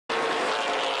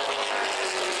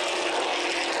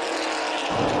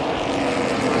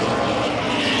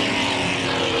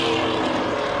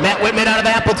Matt Whitman out of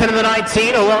Appleton in the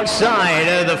 19,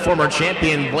 alongside the former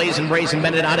champion Brazen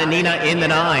Bennett out of Nina in the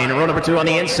 9. Row number 2 on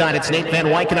the inside, it's Nate Van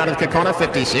Wyken out of Kaukauna,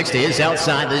 56. Is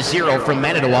outside the 0 from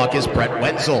Manitowoc is Brett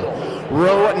Wenzel.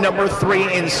 Row number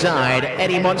 3 inside,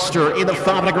 Eddie Munster in the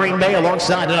 5 of Green Bay,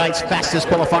 alongside tonight's fastest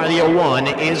qualifier, the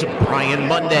 01, is Brian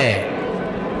Monday.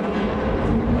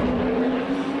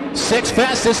 6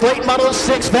 fastest late models,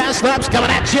 6 fast laps coming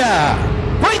at ya.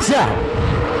 Brains out.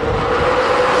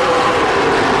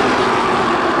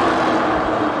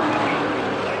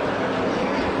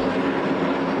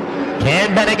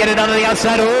 Can Bennett get it onto the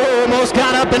outside? Oh, almost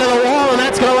got up into the wall, and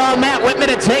that's going to allow Matt Whitman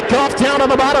to take off down on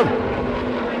the bottom.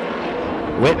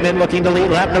 Whitman looking to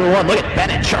lead lap number 1. Look at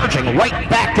Bennett charging right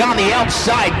back on the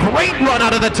outside. Great run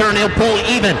out of the turn. He'll pull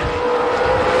even.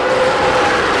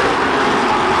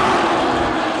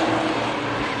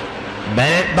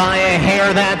 Bennett by a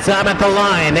hair that time at the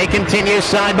line. They continue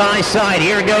side by side.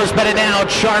 Here goes Bennett now,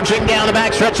 charging down the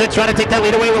backstretch to try to take that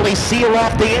lead away. Will he seal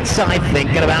off the inside?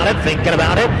 Thinking about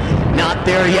it. Not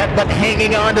there yet, but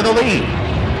hanging on to the lead.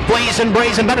 Brazen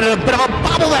Bennett, a bit of a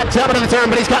bobble that time into the turn,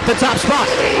 but he's got the top spot.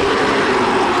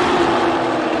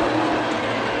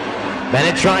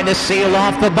 Bennett trying to seal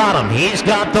off the bottom. He's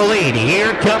got the lead.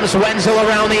 Here comes Wenzel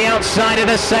around the outside in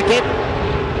a second.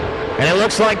 And it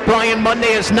looks like Brian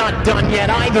Monday is not done yet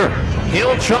either.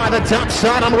 He'll try the top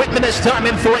side on Whitman this time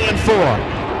in 3 and 4.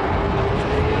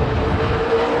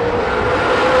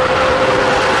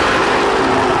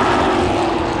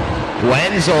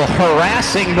 Wenzel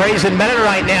harassing Brazen Bennett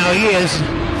right now. He is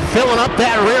filling up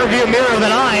that rear view mirror of the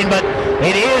 9, but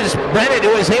it is Bennett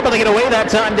who is able to get away that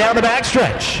time down the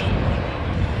backstretch.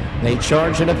 They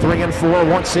charge into 3 and 4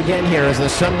 once again here as the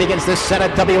sun begins to set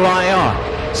at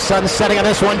WIR. Sun setting on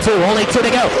this one too, only 2 to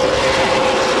go.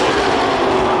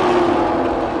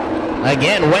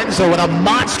 Again, Wenzel with a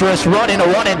monstrous run into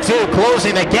 1 and 2,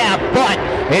 closing the gap, but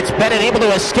it's Bennett able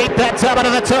to escape that time out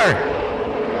of the turn.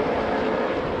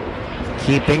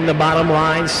 Keeping the bottom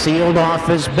line sealed off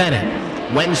is Bennett.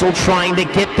 Wenzel trying to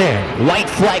get there. White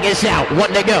flag is out,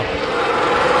 1 to go.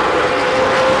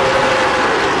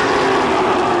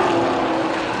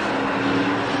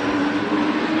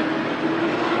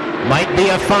 Might be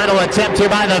a final attempt here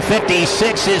by the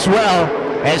 56 as well,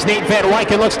 as Nate Van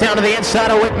Wyken looks down to the inside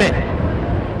of Whitman.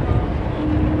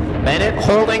 Bennett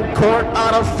holding court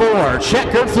out of 4.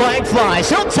 Checkered flag flies.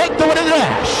 He'll take the win in the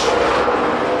dash.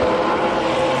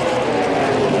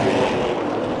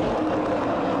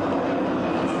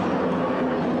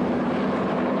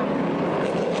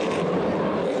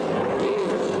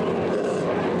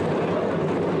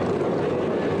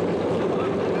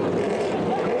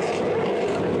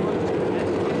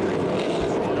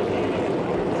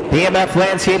 BMF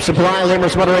Landscape Supply,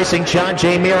 Lamers Motor Racing, John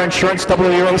J. Muir Insurance,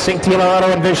 W Racing, Taylor Auto,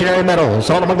 and Visionary Metals.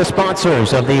 All among the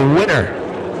sponsors of the winner,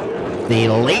 the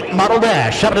late model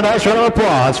dash. Have a nice round of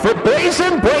applause for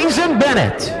Brazen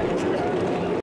Bennett.